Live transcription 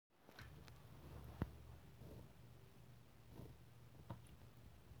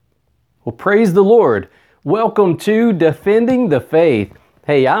Well, praise the Lord. Welcome to Defending the Faith.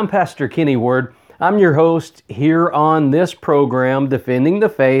 Hey, I'm Pastor Kenny Ward. I'm your host here on this program, Defending the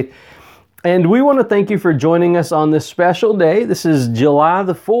Faith. And we want to thank you for joining us on this special day. This is July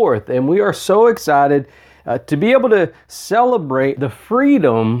the 4th, and we are so excited to be able to celebrate the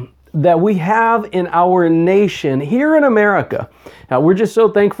freedom that we have in our nation here in America. We're just so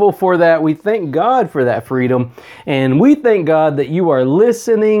thankful for that. We thank God for that freedom. And we thank God that you are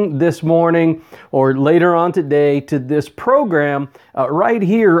listening this morning or later on today to this program right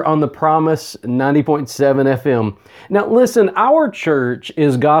here on the Promise 90.7 FM. Now listen, our church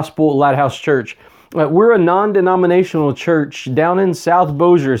is Gospel Lighthouse Church. We're a non-denominational church down in South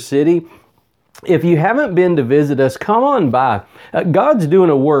Bossier City. If you haven't been to visit us, come on by. God's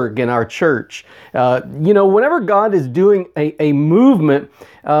doing a work in our church. Whenever God is doing a movement,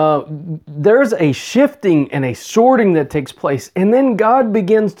 there's a shifting and a sorting that takes place. And then God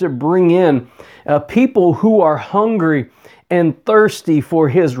begins to bring in people who are hungry and thirsty for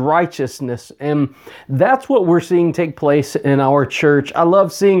His righteousness. And that's what we're seeing take place in our church. I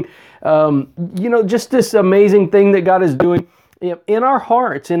love seeing, just this amazing thing that God is doing in our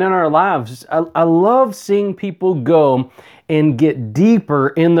hearts and in our lives. I love seeing people go and get deeper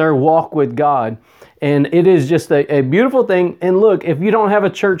in their walk with God. And it is just a beautiful thing. And look, if you don't have a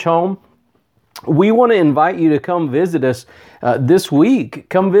church home, we want to invite you to come visit us this week.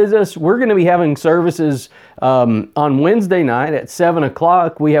 Come visit us. We're going to be having services on Wednesday night at 7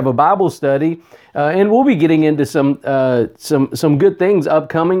 o'clock. We have a Bible study, and we'll be getting into some good things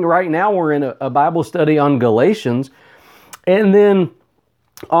upcoming. Right now, we're in a Bible study on Galatians. And then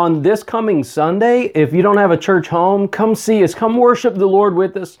on this coming Sunday, if you don't have a church home, come see us. Come worship the Lord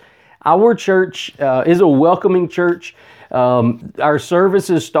with us. Our church is a welcoming church. Our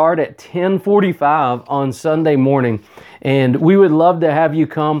services start at 10:45 on Sunday morning. And we would love to have you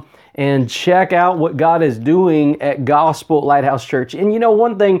come and check out what God is doing at Gospel Lighthouse Church. And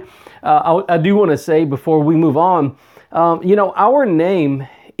one thing I do want to say before we move on, our name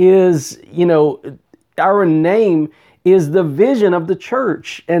is the vision of the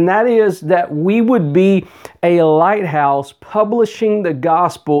church, and that is that we would be a lighthouse publishing the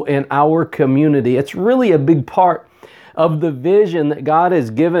gospel in our community. It's really a big part of the vision that God has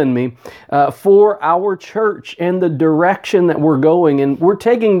given me for our church and the direction that we're going. And we're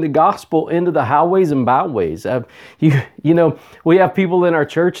taking the gospel into the highways and byways. We have people in our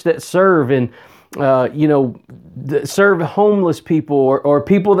church that serve and serve homeless people or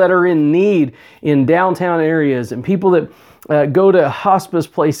people that are in need in downtown areas, and people that go to hospice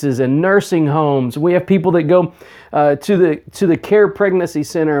places and nursing homes. We have people that go to the Care Pregnancy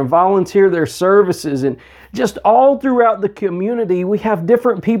Center and volunteer their services, and just all throughout the community, we have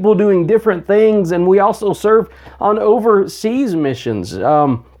different people doing different things, and we also serve on overseas missions.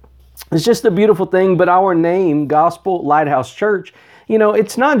 It's just a beautiful thing. But our name, Gospel Lighthouse Church,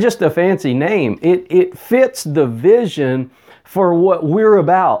 it's not just a fancy name. It fits the vision for what we're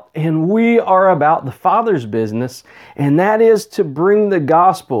about. And we are about the Father's business, and that is to bring the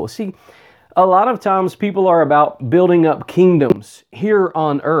gospel. See, a lot of times people are about building up kingdoms here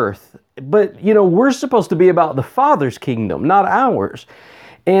on earth. But, we're supposed to be about the Father's kingdom, not ours.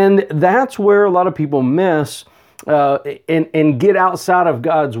 And that's where a lot of people miss and get outside of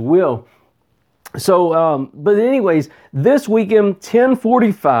God's will. So, but anyways, this weekend,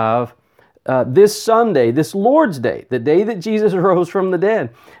 10:45, this Sunday, this Lord's Day, the day that Jesus rose from the dead,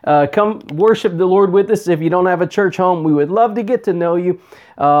 come worship the Lord with us. If you don't have a church home, we would love to get to know you.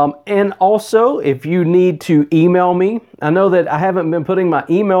 And also, if you need to email me, I know that I haven't been putting my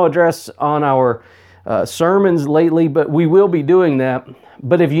email address on our sermons lately, but we will be doing that.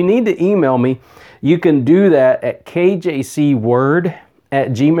 But if you need to email me, you can do that at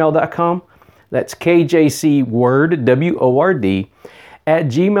kjcword@gmail.com. That's KJCWord, WORD,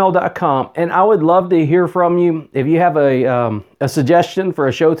 @gmail.com. And I would love to hear from you. If you have a suggestion for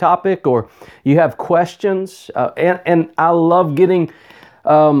a show topic, or you have questions, and I love getting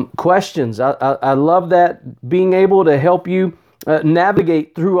questions. I love that, being able to help you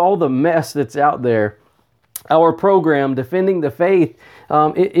navigate through all the mess that's out there. Our program, Defending the Faith,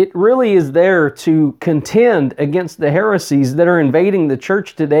 it really is there to contend against the heresies that are invading the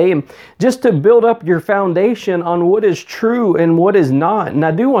church today, and just to build up your foundation on what is true and what is not. And I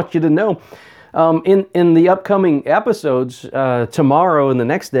do want you to know, in the upcoming episodes, tomorrow and the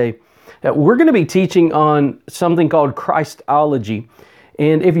next day, that we're going to be teaching on something called Christology.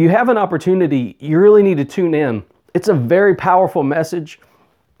 And if you have an opportunity, you really need to tune in. It's a very powerful message.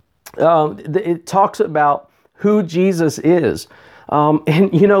 It talks about who Jesus is.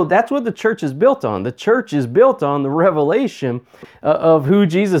 And that's what the church is built on. The church is built on the revelation of who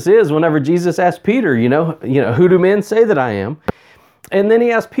Jesus is. Whenever Jesus asked Peter, who do men say that I am? And then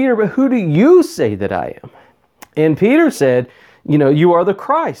he asked Peter, but who do you say that I am? And Peter said, you are the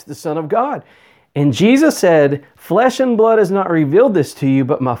Christ, the Son of God. And Jesus said, flesh and blood has not revealed this to you,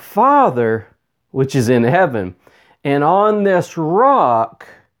 but my Father, which is in heaven. And on this rock,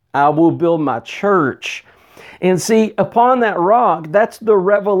 I will build my church. And see, upon that rock, that's the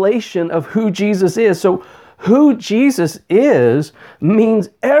revelation of who Jesus is. So who Jesus is means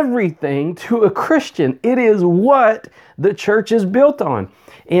everything to a Christian. It is what the church is built on.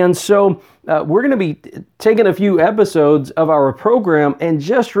 And so we're going to be taking a few episodes of our program and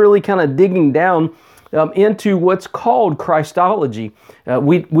just really kind of digging down into what's called Christology.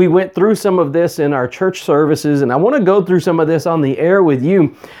 We went through some of this in our church services, and I want to go through some of this on the air with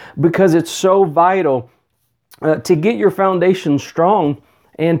you because it's so vital to get your foundation strong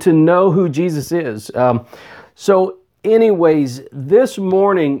and to know who Jesus is. So anyways, this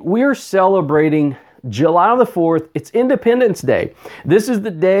morning we're celebrating July the 4th. It's Independence Day. This is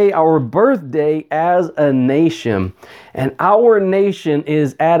the day, our birthday as a nation. And our nation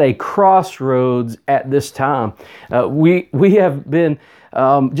is at a crossroads at this time. We have been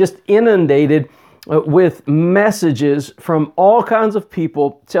just inundated with messages from all kinds of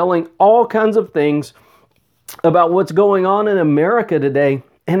people telling all kinds of things about what's going on in America today.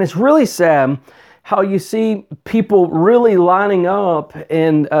 And it's really sad how you see people really lining up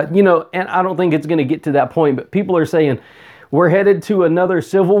and I don't think it's going to get to that point, but people are saying we're headed to another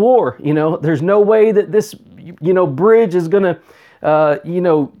civil war. There's no way that this, bridge is going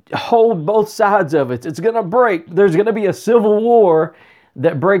to, hold both sides of it. It's going to break. There's going to be a civil war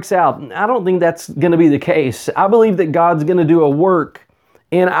that breaks out. I don't think that's going to be the case. I believe that God's going to do a work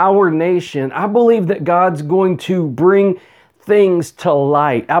in our nation. I believe that God's going to bring things to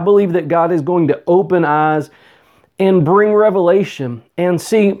light. I believe that God is going to open eyes and bring revelation. And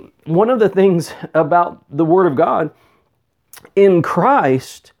see, one of the things about the Word of God, in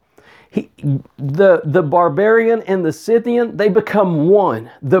Christ, the barbarian and the Scythian, they become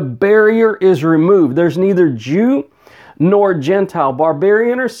one. The barrier is removed. There's neither Jew nor Gentile,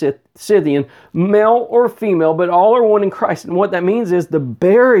 barbarian or Scythian, male or female, but all are one in Christ. And what that means is the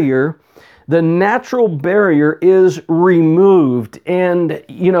barrier, the natural barrier is removed. And,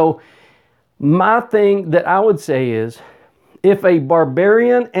 my thing that I would say is if a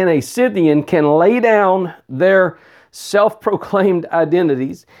barbarian and a Scythian can lay down their self-proclaimed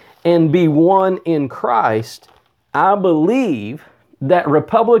identities and be one in Christ, I believe that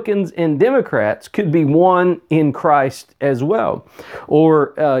Republicans and Democrats could be one in Christ as well.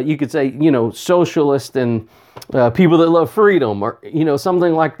 Or you could say, socialists and people that love freedom or,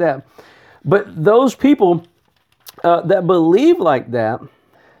 something like that. But those people that believe like that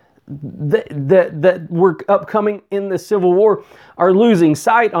we're upcoming in the Civil War are losing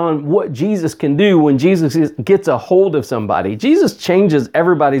sight on what Jesus can do when Jesus gets a hold of somebody. Jesus changes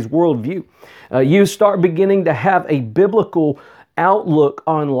everybody's worldview. You start beginning to have a biblical outlook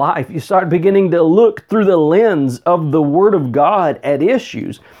on life. You start beginning to look through the lens of the Word of God at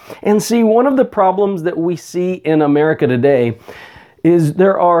issues. And see, one of the problems that we see in America today is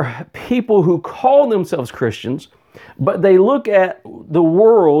there are people who call themselves Christians, but they look at the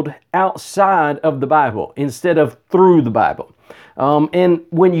world outside of the Bible instead of through the Bible. And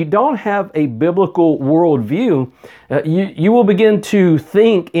when you don't have a biblical worldview, you will begin to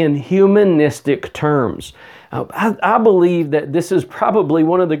think in humanistic terms. I believe that this is probably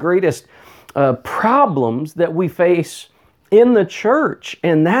one of the greatest problems that we face in the church,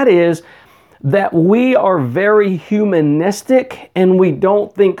 and that is that we are very humanistic and we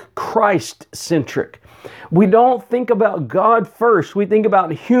don't think Christ-centric. We don't think about God first. We think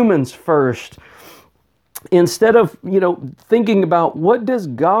about humans first. Instead of, thinking about what does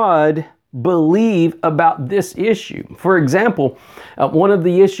God believe about this issue. For example, one of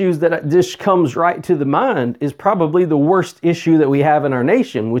the issues that just comes right to the mind is probably the worst issue that we have in our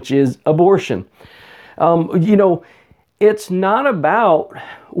nation, which is abortion. It's not about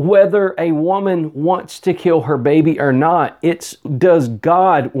whether a woman wants to kill her baby or not. It's does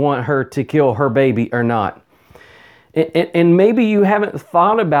God want her to kill her baby or not? And maybe you haven't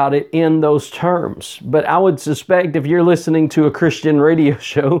thought about it in those terms, but I would suspect if you're listening to a Christian radio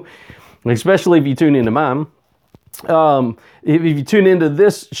show, especially if you tune into mine, if you tune into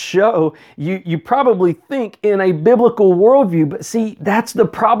this show, you probably think in a biblical worldview. But see, that's the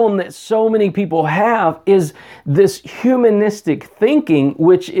problem that so many people have, is this humanistic thinking,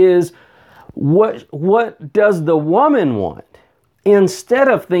 which is what does the woman want? instead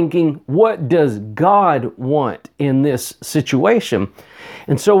of thinking, what does God want in this situation?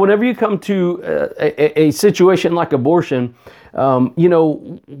 And so whenever you come to a situation like abortion,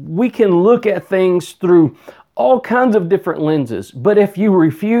 we can look at things through all kinds of different lenses. But if you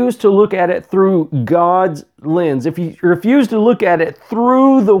refuse to look at it through God's lens, if you refuse to look at it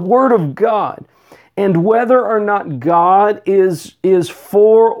through the Word of God, and whether or not God is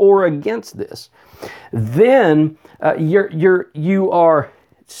for or against this, then you are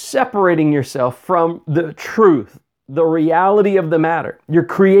separating yourself from the truth, the reality of the matter. You're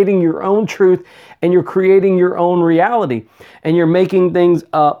creating your own truth and you're creating your own reality, and you're making things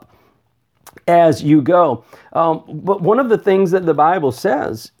up as you go. But one of the things that the Bible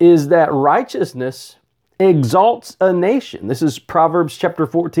says is that righteousness exalts a nation. This is Proverbs chapter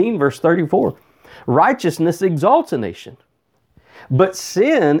 14, verse 34. Righteousness exalts a nation, but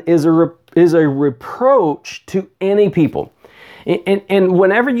sin is a reproach to any people. And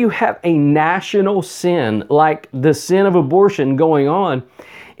whenever you have a national sin like the sin of abortion going on,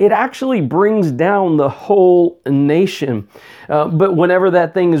 it actually brings down the whole nation. But whenever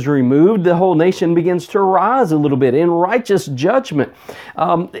that thing is removed, the whole nation begins to rise a little bit in righteous judgment.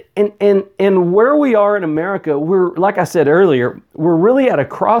 And where we are in America, we're, like I said earlier, we're really at a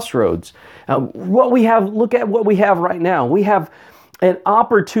crossroads. Look at what we have right now. We have an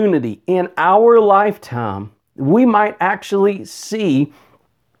opportunity in our lifetime. We might actually see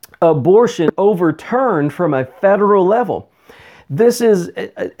abortion overturned from a federal level. This is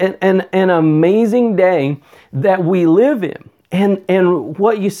an amazing day that we live in. And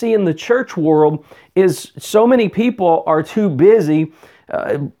what you see in the church world is so many people are too busy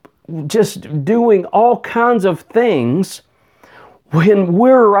just doing all kinds of things when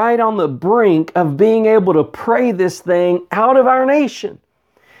we're right on the brink of being able to pray this thing out of our nation.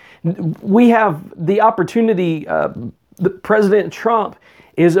 We have the opportunity, President Trump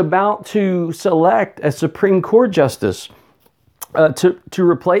is about to select a Supreme Court justice to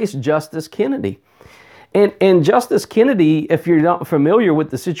replace Justice Kennedy. And Justice Kennedy, if you're not familiar with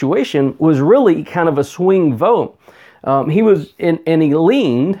the situation, was really kind of a swing vote. He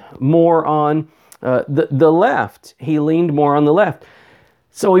leaned more on the left. He leaned more on the left.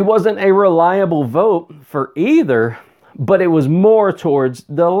 So he wasn't a reliable vote for either, but it was more towards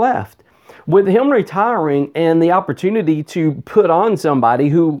the left. With him retiring and the opportunity to put on somebody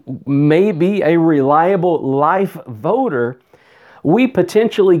who may be a reliable life voter, we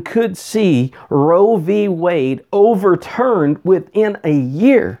potentially could see Roe v. Wade overturned within a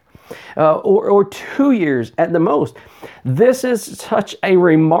year or 2 years at the most. This is such a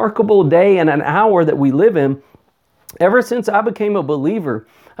remarkable day and an hour that we live in. Ever since I became a believer,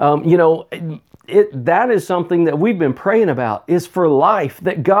 that is something that we've been praying about, is for life,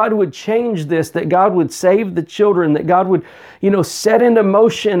 that God would change this, that God would save the children, that God would, set into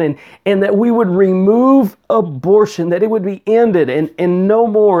motion and that we would remove abortion, that it would be ended and no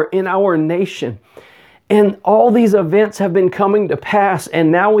more in our nation. And all these events have been coming to pass.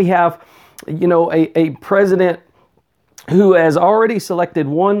 And now we have, a president who has already selected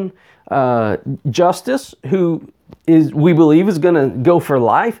one justice who we believe is going to go for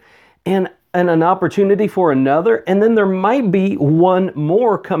life, and an opportunity for another, and then there might be one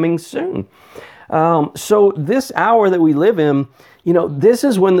more coming soon. So this hour that we live in, this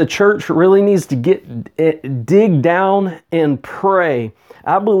is when the church really needs to dig down and pray.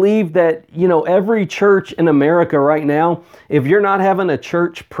 I believe that, every church in America right now, if you're not having a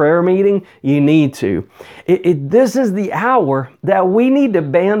church prayer meeting, you need to. This is the hour that we need to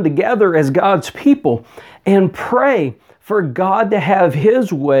band together as God's people and pray for God to have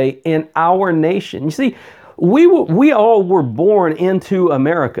His way in our nation. You see, we all were born into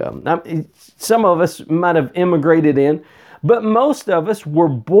America. Some of us might have immigrated in, but most of us were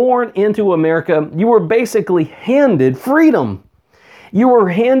born into America. You were basically handed freedom. You were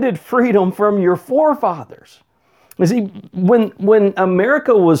handed freedom from your forefathers. You see, when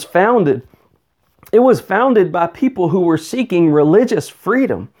America was founded, it was founded by people who were seeking religious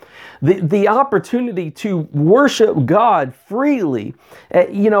freedom. The opportunity to worship God freely,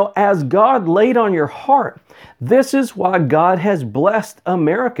 as God laid on your heart. This is why God has blessed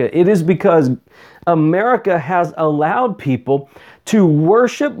America. It is because America has allowed people to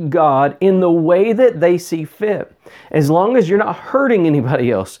worship God in the way that they see fit. As long as you're not hurting anybody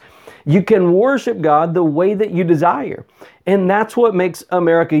else, you can worship God the way that you desire. And that's what makes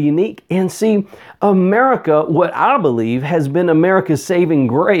America unique. And see, America, what I believe has been America's saving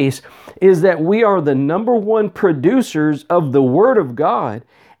grace, is that we are the number one producers of the Word of God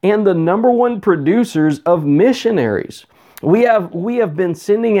and the number one producers of missionaries. We have been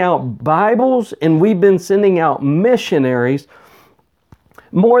sending out Bibles and we've been sending out missionaries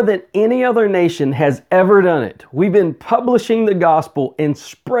more than any other nation has ever done it. We've been publishing the gospel and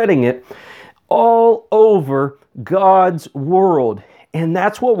spreading it all over God's world. And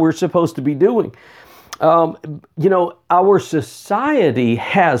that's what we're supposed to be doing. Our society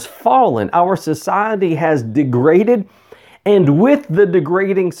has fallen. Our society has degraded. And with the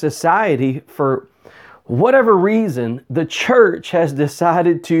degrading society, for whatever reason, the church has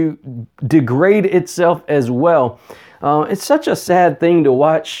decided to degrade itself as well. It's such a sad thing to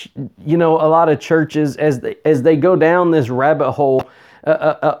watch, a lot of churches as they go down this rabbit hole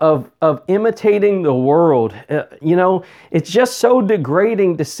of imitating the world. It's just so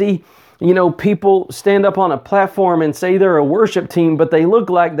degrading to see, people stand up on a platform and say they're a worship team, but they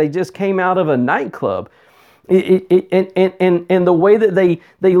look like they just came out of a nightclub. And the way that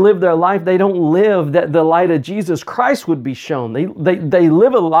they live their life, they don't live that the light of Jesus Christ would be shown. They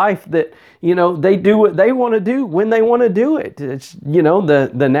live a life that, they do what they want to do when they want to do it. It's,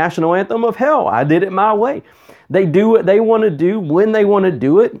 the national anthem of hell. I did it my way. They do what they want to do when they want to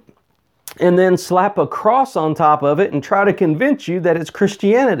do it, and then slap a cross on top of it and try to convince you that it's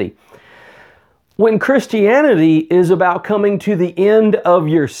Christianity. When Christianity is about coming to the end of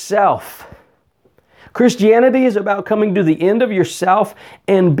yourself. Christianity is about coming to the end of yourself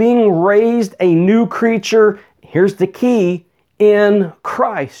and being raised a new creature. Here's the key: in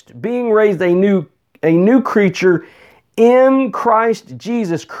Christ. Being raised a new creature in Christ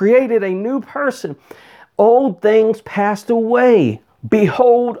Jesus, created a new person. Old things passed away.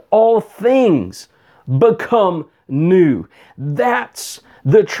 Behold, all things become new. That's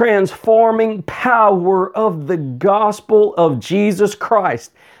the transforming power of the gospel of Jesus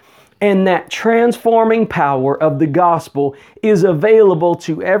Christ. And that transforming power of the gospel is available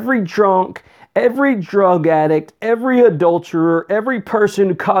to every drunk, every drug addict, every adulterer, every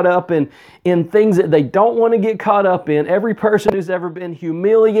person caught up in things that they don't want to get caught up in, every person who's ever been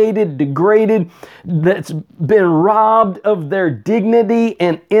humiliated, degraded, that's been robbed of their dignity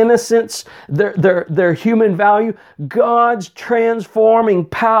and innocence, their human value. God's transforming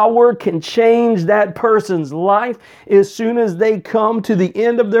power can change that person's life as soon as they come to the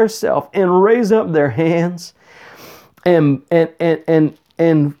end of their self and raise up their hands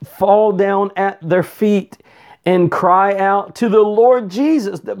and fall down at their feet and cry out to the Lord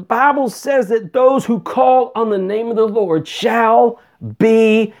Jesus. The Bible says that those who call on the name of the Lord shall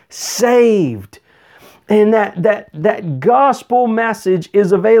be saved. And that gospel message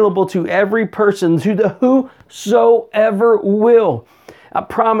is available to every person, to the whosoever will. I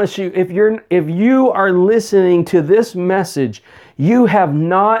promise you, if you are listening to this message, you have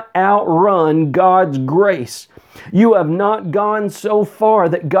not outrun God's grace. You have not gone so far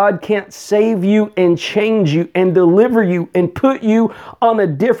that God can't save you and change you and deliver you and put you on a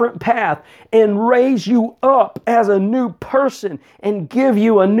different path and raise you up as a new person and give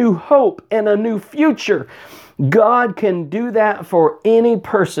you a new hope and a new future. God can do that for any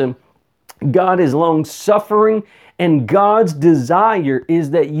person. God is long-suffering, and God's desire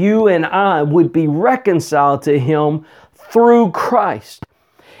is that you and I would be reconciled to Him through Christ.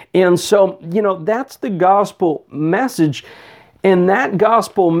 And so, that's the gospel message. And that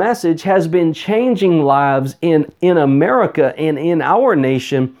gospel message has been changing lives in America and in our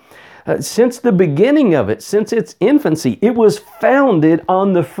nation since the beginning of it, since its infancy. It was founded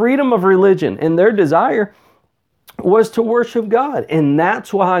on the freedom of religion, and their desire was to worship God. And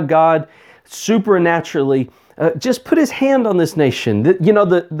that's why God supernaturally just put His hand on this nation.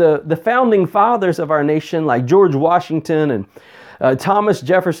 The founding fathers of our nation, like George Washington and Thomas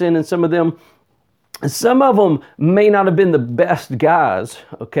Jefferson and some of them may not have been the best guys,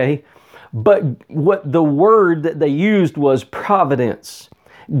 okay? But what the word that they used was providence.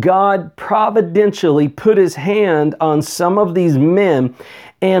 God providentially put His hand on some of these men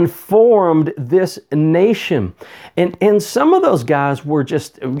and formed this nation. And some of those guys were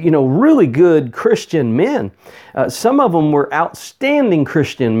just, really good Christian men. Some of them were outstanding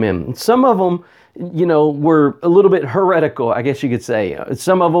Christian men. Some of them, were a little bit heretical, I guess you could say.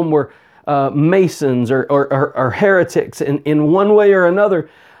 Some of them were Masons or heretics in one way or another.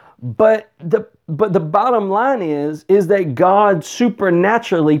 But the bottom line is that God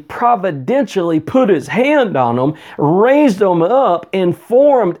supernaturally, providentially put His hand on them, raised them up, and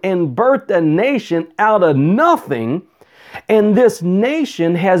formed and birthed a nation out of nothing. And this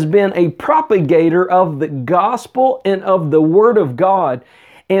nation has been a propagator of the gospel and of the Word of God.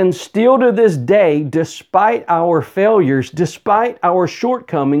 And still to this day, despite our failures, despite our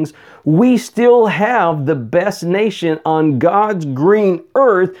shortcomings, we still have the best nation on God's green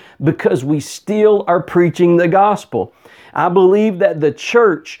earth because we still are preaching the gospel. I believe that the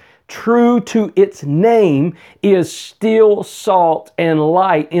church true to its name, is still salt and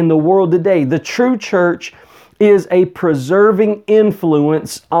light in the world today. The true church is a preserving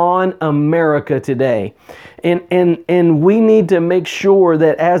influence on America today. And we need to make sure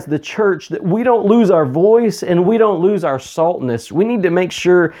that as the church that we don't lose our voice and we don't lose our saltness. We need to make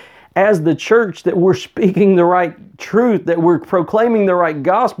sure as the church that we're speaking the right truth, that we're proclaiming the right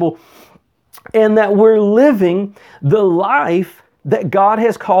gospel, and that we're living the life that God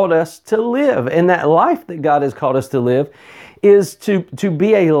has called us to live. And that life that God has called us to live is to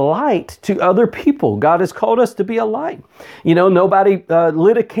be a light to other people. God has called us to be a light. You know, nobody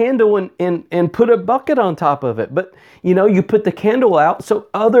lit a candle and put a bucket on top of it. But, you know, you put the candle out so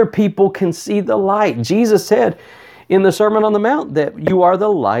other people can see the light. Jesus said in the Sermon on the Mount that you are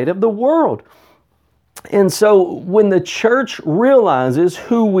the light of the world. And so when the church realizes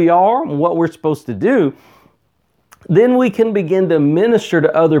who we are and what we're supposed to do, then we can begin to minister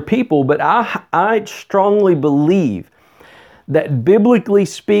to other people. But I strongly believe that biblically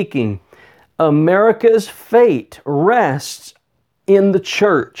speaking, America's fate rests in the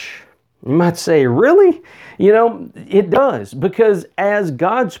church. You might say, really? You know, it does, because as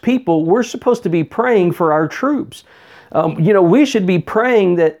God's people, we're supposed to be praying for our troops. You know, we should be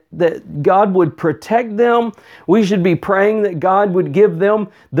praying that God would protect them. We should be praying that God would give them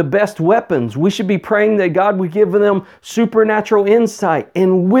the best weapons. We should be praying that God would give them supernatural insight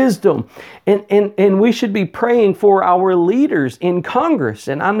and wisdom. And we should be praying for our leaders in Congress.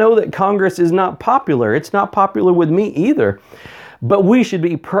 And I know that Congress is not popular. It's not popular with me either. But we should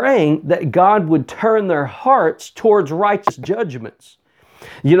be praying that God would turn their hearts towards righteous judgments.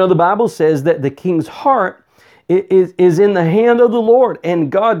 You know, the Bible says that the king's heart is in the hand of the Lord, and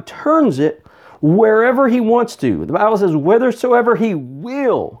God turns it wherever He wants to. The Bible says, whithersoever He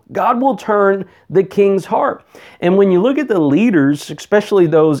will, God will turn the king's heart. And when you look at the leaders, especially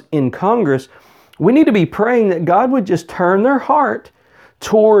those in Congress, we need to be praying that God would just turn their heart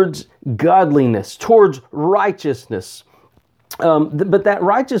towards godliness, towards righteousness. But that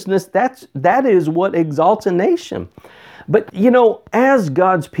righteousness, that is what exalts a nation. But, you know, as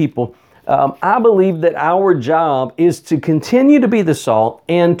God's people, I believe that our job is to continue to be the salt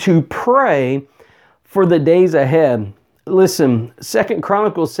and to pray for the days ahead. Listen, 2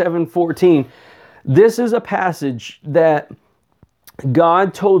 Chronicles 7:14, this is a passage that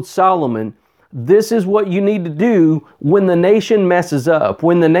God told Solomon, this is what you need to do when the nation messes up.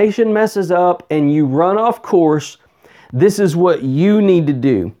 When the nation messes up and you run off course, this is what you need to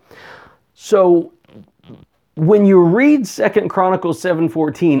do. So when you read 2 Chronicles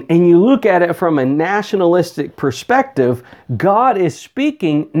 7:14 and you look at it from a nationalistic perspective, God is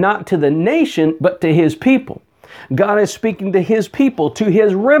speaking not to the nation, but to His people. God is speaking to His people, to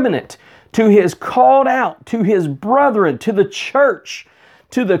His remnant, to His called out, to His brethren, to the church,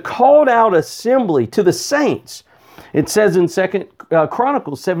 to the called out assembly, to the saints. It says in 2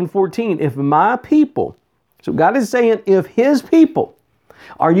 Chronicles 7:14, if my people, so God is saying, if His people,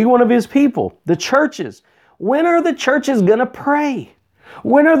 are you one of His people? The churches. When are the churches going to pray?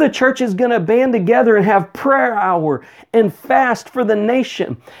 When are the churches going to band together and have prayer hour and fast for the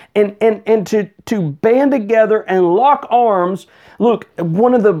nation and to band together and lock arms? Look,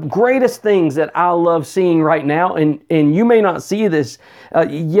 one of the greatest things that I love seeing right now, and you may not see this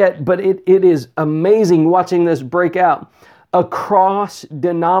yet, but it is amazing watching this break out. Across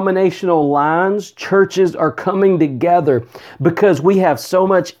denominational lines, churches are coming together because we have so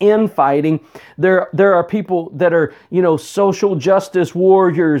much infighting. There are people that are, you know, social justice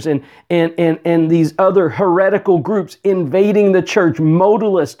warriors and these other heretical groups invading the church,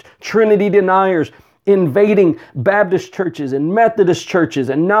 modalist, Trinity deniers, invading Baptist churches and Methodist churches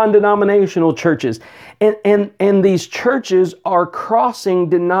and non-denominational churches. And these churches are crossing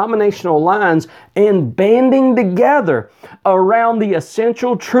denominational lines and banding together around the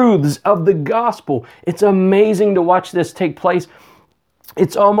essential truths of the gospel. It's amazing to watch this take place.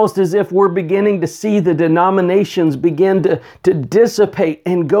 It's almost as if we're beginning to see the denominations begin to dissipate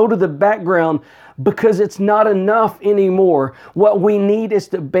and go to the background because it's not enough anymore. What we need is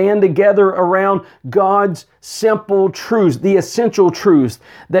to band together around God's simple truths, the essential truths,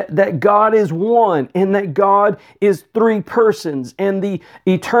 that God is one and that God is three persons and the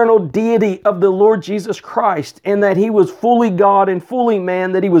eternal deity of the Lord Jesus Christ, and that He was fully God and fully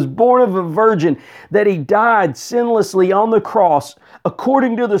man, that He was born of a virgin, that He died sinlessly on the cross according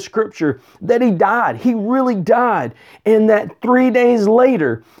according to the scripture, that he died. He really died. And that 3 days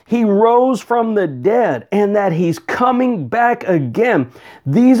later, he rose from the dead and that he's coming back again.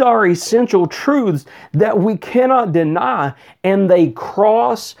 These are essential truths that we cannot deny, and they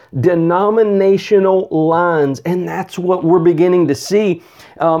cross denominational lines. And that's what we're beginning to see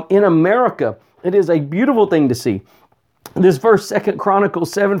in America. It is a beautiful thing to see. This verse, 2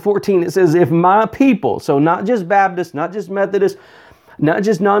 Chronicles 7:14, it says, if my people, so not just Baptist, not just Methodist, not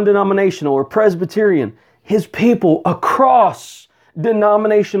just non-denominational or Presbyterian, his people across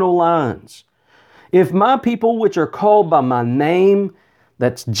denominational lines. If my people which are called by my name,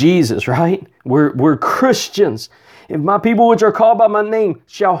 that's Jesus, right? We're Christians. If my people which are called by my name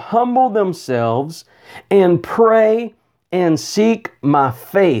shall humble themselves and pray and seek my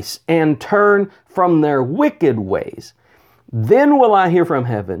face and turn from their wicked ways, then will I hear from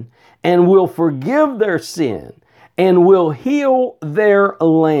heaven and will forgive their sin and will heal their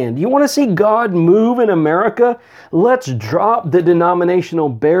land. You want to see God move in America? Let's drop the denominational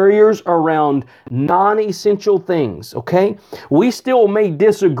barriers around non-essential things, okay? We still may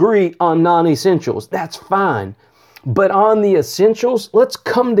disagree on non-essentials. That's fine. But on the essentials, let's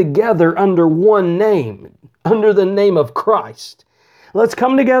come together under one name, under the name of Christ. Let's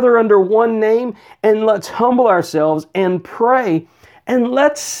come together under one name and let's humble ourselves and pray, and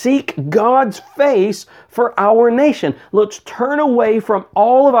let's seek God's face for our nation. Let's turn away from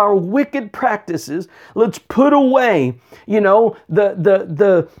all of our wicked practices. Let's put away,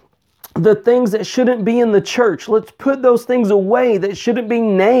 the things that shouldn't be in the church. Let's put those things away that shouldn't be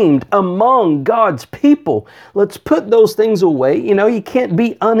named among God's people. Let's put those things away. You can't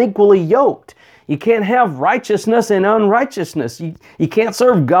be unequally yoked. You can't have righteousness and unrighteousness. You can't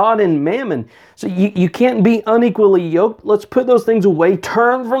serve God and mammon. So you can't be unequally yoked. Let's put those things away,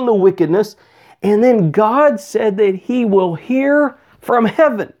 turn from the wickedness. And then God said that he will hear from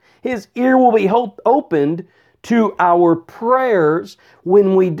heaven. His ear will be opened to our prayers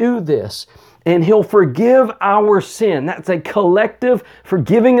when we do this. And he'll forgive our sin. That's a collective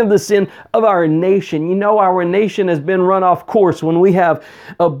forgiving of the sin of our nation. Our nation has been run off course when we have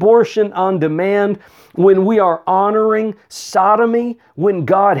abortion on demand, when we are honoring sodomy, when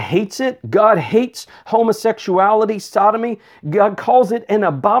God hates it. God hates homosexuality, sodomy. God calls it an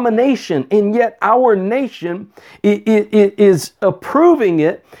abomination. And yet our nation is approving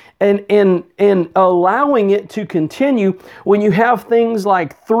it and allowing it to continue when you have things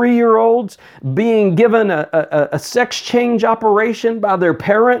like 3-year-olds being given a sex change operation by their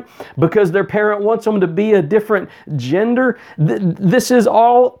parent because their parent wants them to be a different gender. This is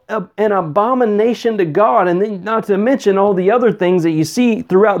all an abomination to God. And then not to mention all the other things that you see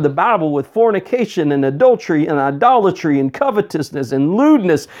throughout the Bible with fornication and adultery and idolatry and covetousness and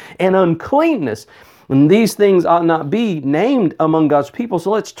lewdness and uncleanness. And these things ought not be named among God's people.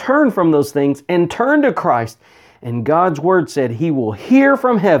 So let's turn from those things and turn to Christ. And God's word said he will hear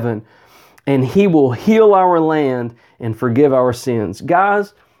from heaven and he will heal our land and forgive our sins.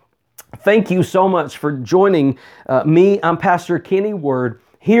 Guys, thank you so much for joining me. I'm Pastor Kenny Word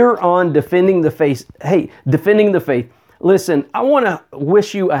here on Defending the Faith. Hey, Defending the Faith. Listen, I want to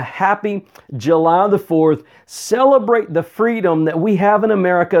wish you a happy July the 4th. Celebrate the freedom that we have in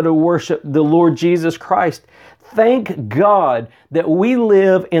America to worship the Lord Jesus Christ. Thank God that we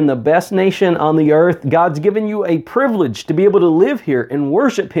live in the best nation on the earth. God's given you a privilege to be able to live here and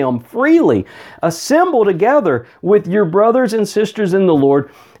worship Him freely. Assemble together with your brothers and sisters in the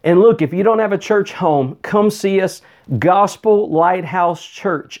Lord. And look, if you don't have a church home, come see us, Gospel Lighthouse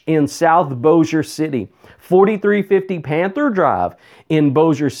Church in South Bossier City, 4350 Panther Drive in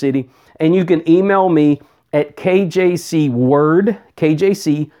Bossier City. And you can email me at kjcword,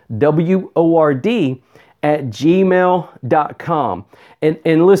 KJCWORD @gmail.com.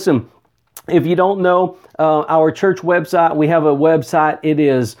 And listen, if you don't know our church website, we have a website. It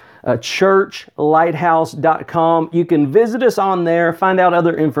is churchlighthouse.com. You can visit us on there, find out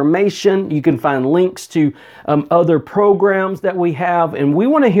other information. You can find links to other programs that we have. And we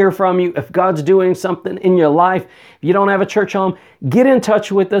want to hear from you. If God's doing something in your life, if you don't have a church home, get in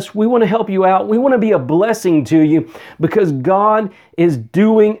touch with us. We want to help you out. We want to be a blessing to you because God is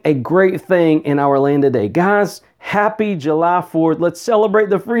doing a great thing in our land today. Guys, happy July 4th. Let's celebrate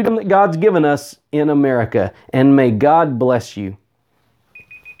the freedom that God's given us in America. And may God bless you.